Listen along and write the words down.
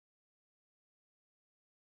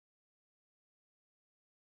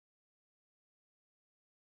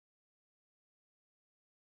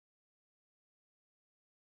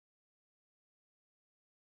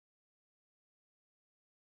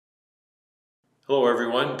Hello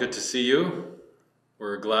everyone, good to see you.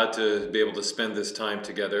 We're glad to be able to spend this time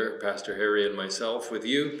together, Pastor Harry and myself, with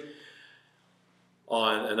you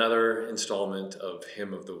on another installment of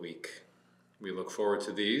Hymn of the Week. We look forward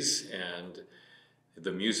to these and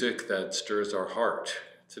the music that stirs our heart.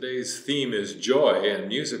 Today's theme is joy, and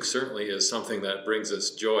music certainly is something that brings us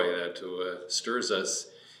joy, that stirs us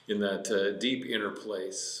in that deep inner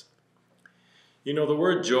place. You know, the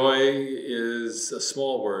word joy is a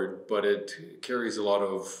small word, but it carries a lot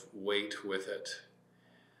of weight with it.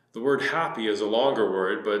 The word happy is a longer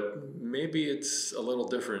word, but maybe it's a little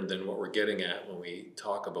different than what we're getting at when we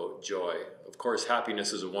talk about joy. Of course,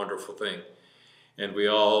 happiness is a wonderful thing, and we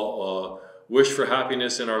all wish for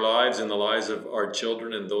happiness in our lives, in the lives of our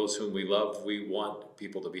children and those whom we love. We want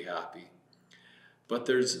people to be happy. But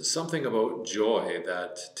there's something about joy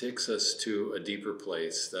that takes us to a deeper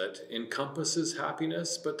place, that encompasses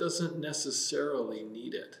happiness but doesn't necessarily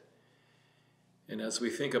need it. And as we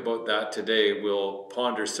think about that today, we'll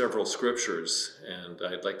ponder several scriptures, and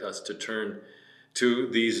I'd like us to turn to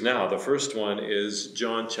these now. The first one is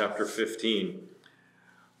John chapter 15,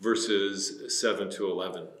 verses 7 to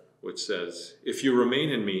 11, which says, "If you remain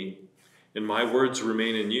in me, and my words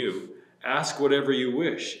remain in you, ask whatever you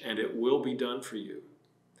wish, and it will be done for you.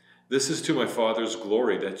 This is to my Father's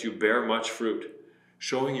glory, that you bear much fruit,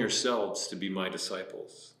 showing yourselves to be my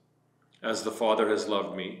disciples. As the Father has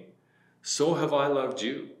loved me, so have I loved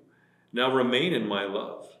you. Now remain in my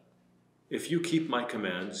love. If you keep my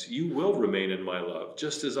commands, you will remain in my love,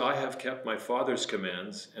 just as I have kept my Father's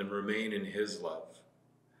commands and remain in his love.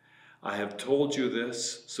 I have told you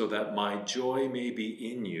this so that my joy may be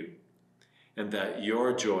in you, and that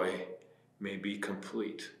your joy may be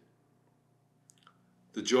complete."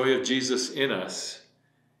 The joy of Jesus in us,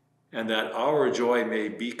 and that our joy may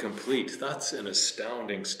be complete. That's an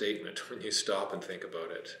astounding statement when you stop and think about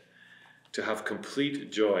it. To have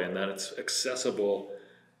complete joy, and that it's accessible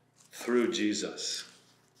through Jesus.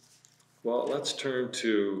 Well, let's turn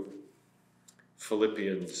to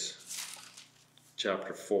Philippians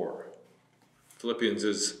chapter 4. Philippians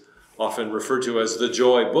is often referred to as the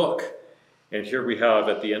joy book. And here we have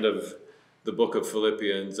at the end of the book of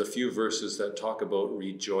Philippians a few verses that talk about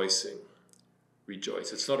rejoicing.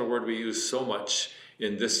 Rejoice. It's not a word we use so much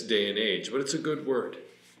in this day and age, but it's a good word.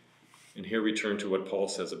 And here we turn to what Paul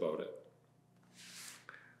says about it.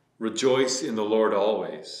 "Rejoice in the Lord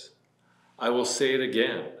always. I will say it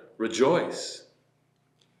again, rejoice.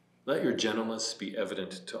 Let your gentleness be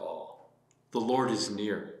evident to all. The Lord is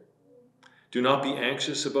near. Do not be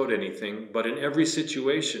anxious about anything, but in every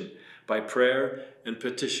situation, by prayer and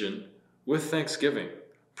petition, with thanksgiving,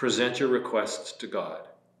 present your requests to God.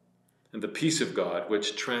 And the peace of God,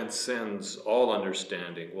 which transcends all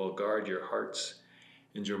understanding, will guard your hearts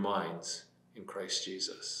and your minds in Christ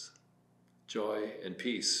Jesus." Joy and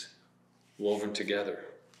peace woven together.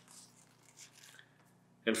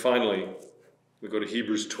 And finally, we go to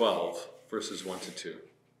Hebrews 12, verses 1 to 2.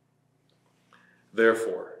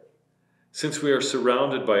 "Therefore, since we are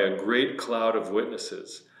surrounded by a great cloud of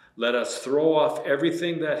witnesses, let us throw off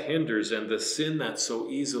everything that hinders and the sin that so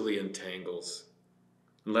easily entangles.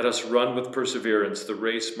 And let us run with perseverance the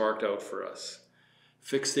race marked out for us,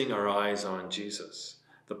 fixing our eyes on Jesus,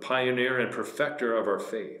 the pioneer and perfecter of our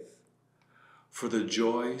faith. For the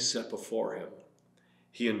joy set before him,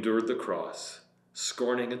 he endured the cross,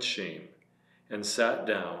 scorning its shame, and sat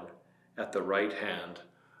down at the right hand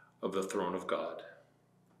of the throne of God.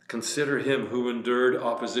 Consider him who endured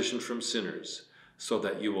opposition from sinners, so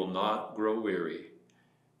that you will not grow weary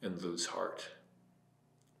and lose heart."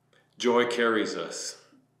 Joy carries us,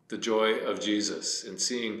 the joy of Jesus, and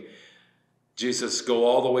seeing Jesus go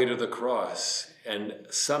all the way to the cross and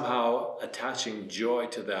somehow attaching joy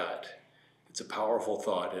to that. It's a powerful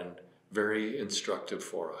thought and very instructive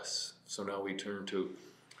for us. So now we turn to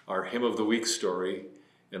our Hymn of the Week story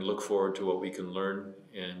and look forward to what we can learn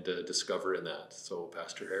and discover in that. So,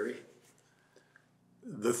 Pastor Harry.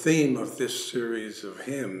 The theme of this series of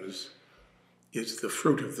hymns is the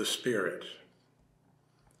fruit of the Spirit.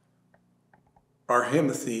 Our hymn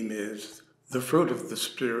theme is the fruit of the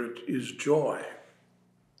Spirit is joy.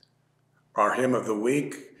 Our hymn of the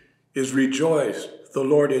week is Rejoice, the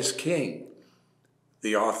Lord is King.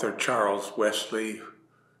 The author Charles Wesley,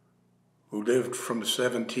 who lived from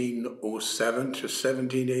 1707 to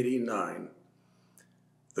 1789.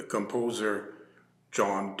 The composer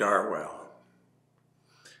John Darwell.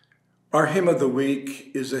 Our hymn of the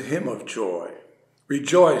week is a hymn of joy.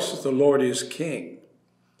 Rejoice, the Lord is King.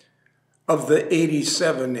 Of the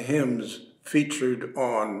 87 hymns featured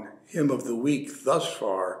on Hymn of the Week thus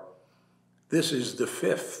far, this is the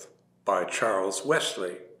 5th by Charles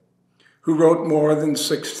Wesley, who wrote more than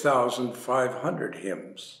 6,500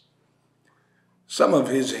 hymns. Some of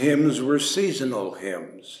his hymns were seasonal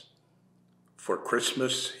hymns. For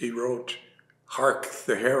Christmas, he wrote, "Hark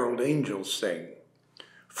the Herald Angels Sing."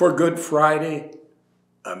 For Good Friday,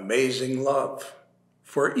 "Amazing Love."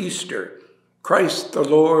 For Easter, "Christ the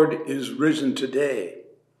Lord is risen today."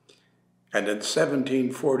 And in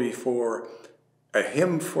 1744, a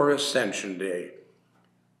hymn for Ascension Day,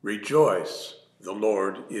 "Rejoice, the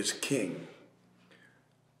Lord is King."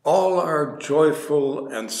 All are joyful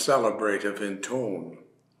and celebrative in tone,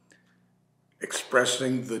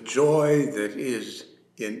 expressing the joy that is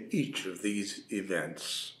in each of these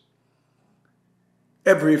events.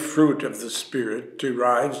 Every fruit of the Spirit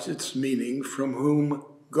derives its meaning from whom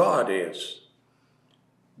God is.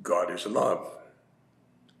 God is love.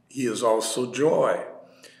 He is also joy.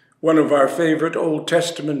 One of our favorite Old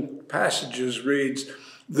Testament passages reads,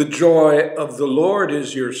 "The joy of the Lord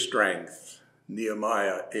is your strength,"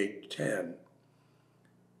 Nehemiah 8:10.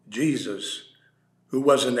 Jesus, who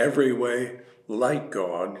was in every way like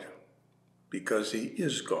God, because he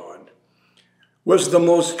is God, was the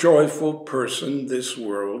most joyful person this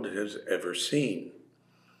world has ever seen.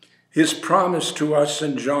 His promise to us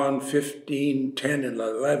in John 15:10 and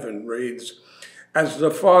 11 reads, "As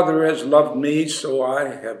the Father has loved me, so I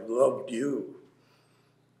have loved you.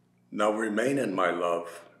 Now remain in my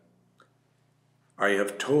love. I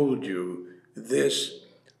have told you this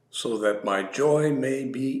so that my joy may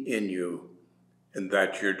be in you, and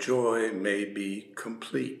that your joy may be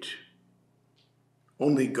complete."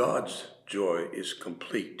 Only God's joy is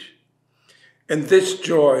complete. And this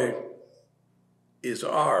joy is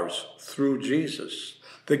ours through Jesus.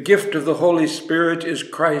 The gift of the Holy Spirit is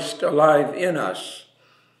Christ alive in us.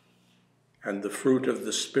 And the fruit of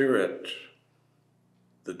the Spirit,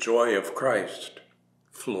 the joy of Christ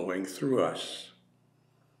flowing through us.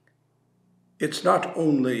 It's not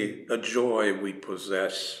only a joy we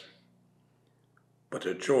possess, but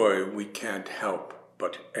a joy we can't help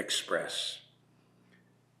but express.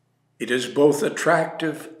 It is both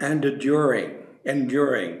attractive and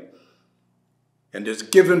enduring, and is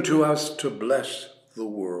given to us to bless the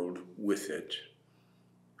world with it.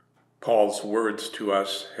 Paul's words to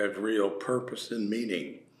us have real purpose and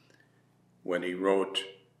meaning when he wrote,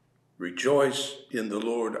 "Rejoice in the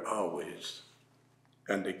Lord always.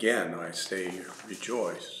 And again I say,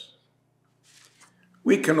 rejoice."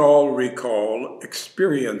 We can all recall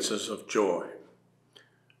experiences of joy.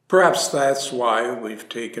 Perhaps that's why we've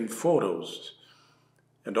taken photos,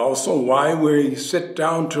 and also why we sit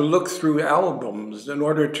down to look through albums in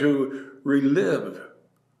order to relive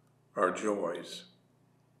our joys.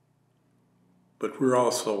 But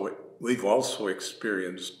we've also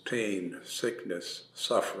experienced pain, sickness,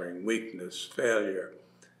 suffering, weakness, failure,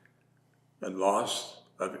 and loss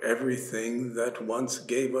of everything that once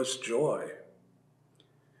gave us joy.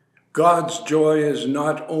 God's joy is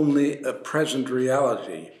not only a present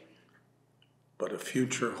reality, but a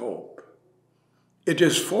future hope. It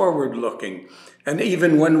is forward-looking, and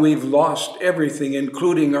even when we've lost everything,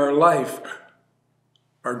 including our life,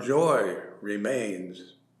 our joy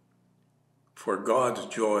remains, for God's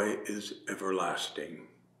joy is everlasting.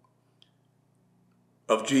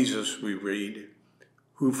 Of Jesus we read,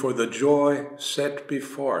 "Who for the joy set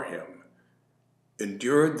before him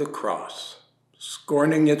endured the cross,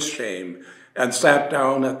 scorning its shame, and sat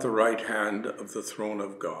down at the right hand of the throne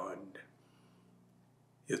of God."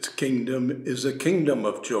 Its kingdom is a kingdom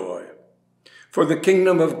of joy. For the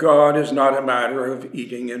kingdom of God is not a matter of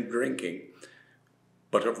eating and drinking,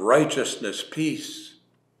 but of righteousness, peace,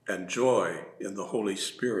 and joy in the Holy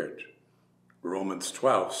Spirit. Romans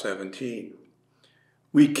 12:17.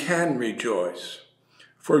 We can rejoice,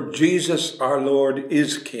 for Jesus our Lord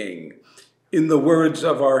is King, in the words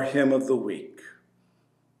of our hymn of the week.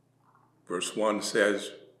 Verse 1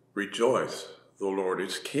 says, "Rejoice, the Lord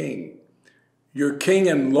is King. Your King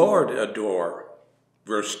and Lord adore."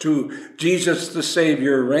 Verse 2, "Jesus the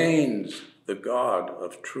Savior reigns, the God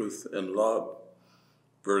of truth and love."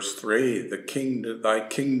 Verse 3, "Thy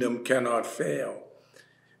kingdom cannot fail.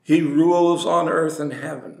 He rules on earth and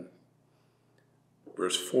heaven."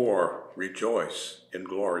 Verse 4, "Rejoice in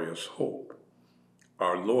glorious hope.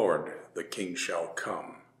 Our Lord, the King, shall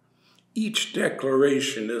come." Each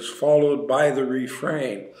declaration is followed by the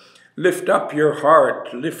refrain, "Lift up your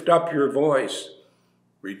heart, lift up your voice.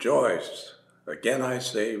 Rejoice." Again I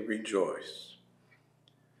say, rejoice.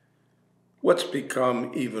 What's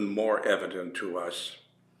become even more evident to us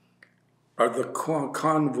are the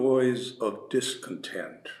convoys of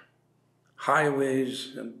discontent,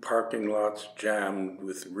 highways and parking lots jammed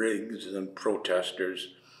with rigs and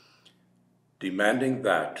protesters demanding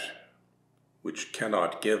that which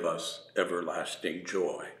cannot give us everlasting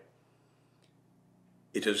joy.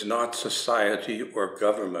 It is not society or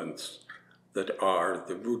governments that are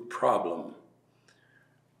the root problem.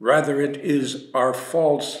 Rather, it is our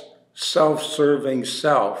false, self-serving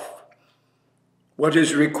self. What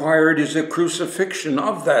is required is a crucifixion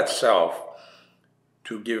of that self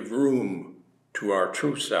to give room to our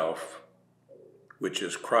true self, which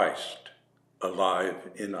is Christ, alive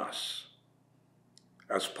in us.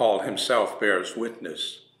 As Paul himself bears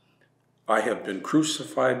witness, I have been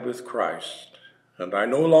crucified with Christ, and I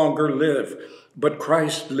no longer live, but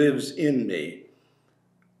Christ lives in me.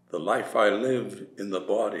 The life I live in the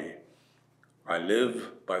body, I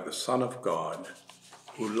live by the Son of God,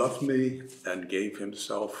 who loved me and gave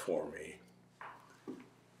himself for me.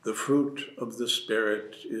 The fruit of the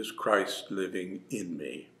Spirit is Christ living in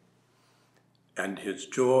me, and his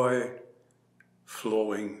joy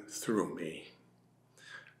flowing through me.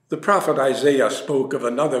 The prophet Isaiah spoke of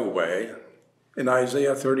another way in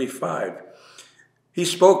Isaiah 35. He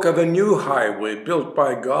spoke of a new highway built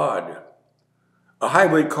by God, a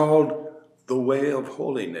highway called the way of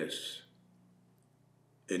holiness.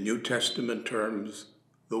 In New Testament terms,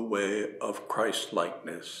 the way of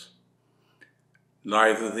Christ-likeness.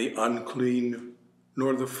 Neither the unclean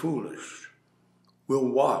nor the foolish will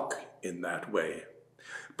walk in that way,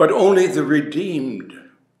 but only the redeemed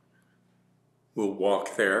will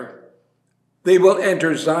walk there. They will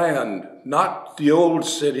enter Zion, not the old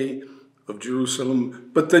city of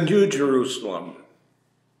Jerusalem, but the new Jerusalem.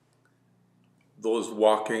 Those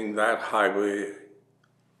walking that highway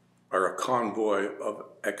are a convoy of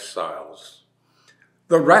exiles,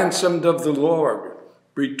 the ransomed of the Lord,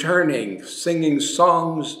 returning, singing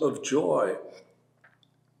songs of joy.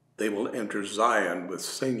 They will enter Zion with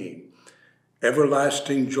singing.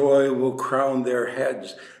 Everlasting joy will crown their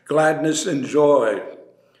heads. Gladness and joy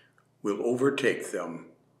will overtake them,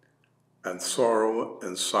 and sorrow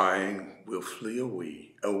and sighing will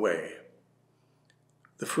flee away.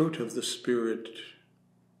 The fruit of the Spirit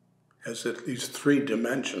has at least 3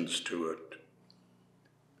 dimensions to it.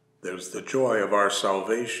 There's the joy of our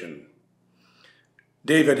salvation.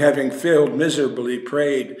 David, having failed miserably,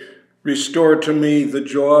 prayed, "Restore to me the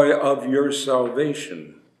joy of your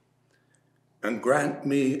salvation, and grant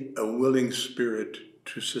me a willing spirit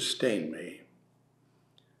to sustain me."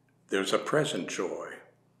 There's a present joy,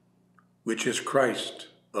 which is Christ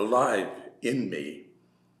alive in me,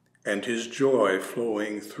 and his joy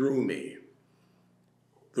flowing through me.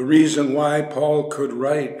 The reason why Paul could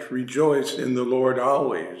write, "Rejoice in the Lord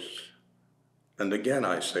always," and again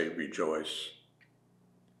I say rejoice.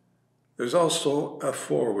 There's also a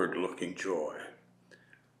forward-looking joy,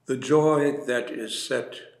 the joy that is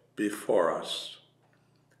set before us,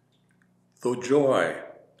 the joy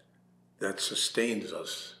that sustains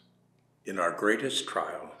us in our greatest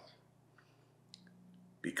trial,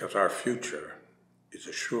 because our future is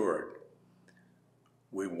assured.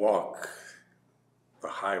 We walk the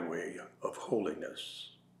highway of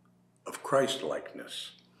holiness, of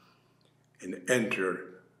Christ-likeness, and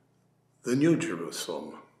enter the new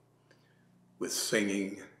Jerusalem with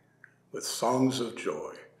singing, with songs of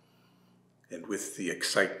joy, and with the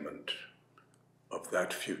excitement of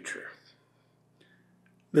that future.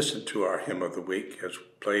 Listen to our hymn of the week as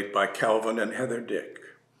played by Calvin and Heather Dyck.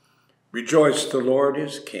 "Rejoice, the Lord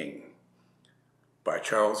is King," by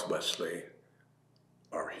Charles Wesley,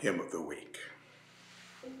 our hymn of the week.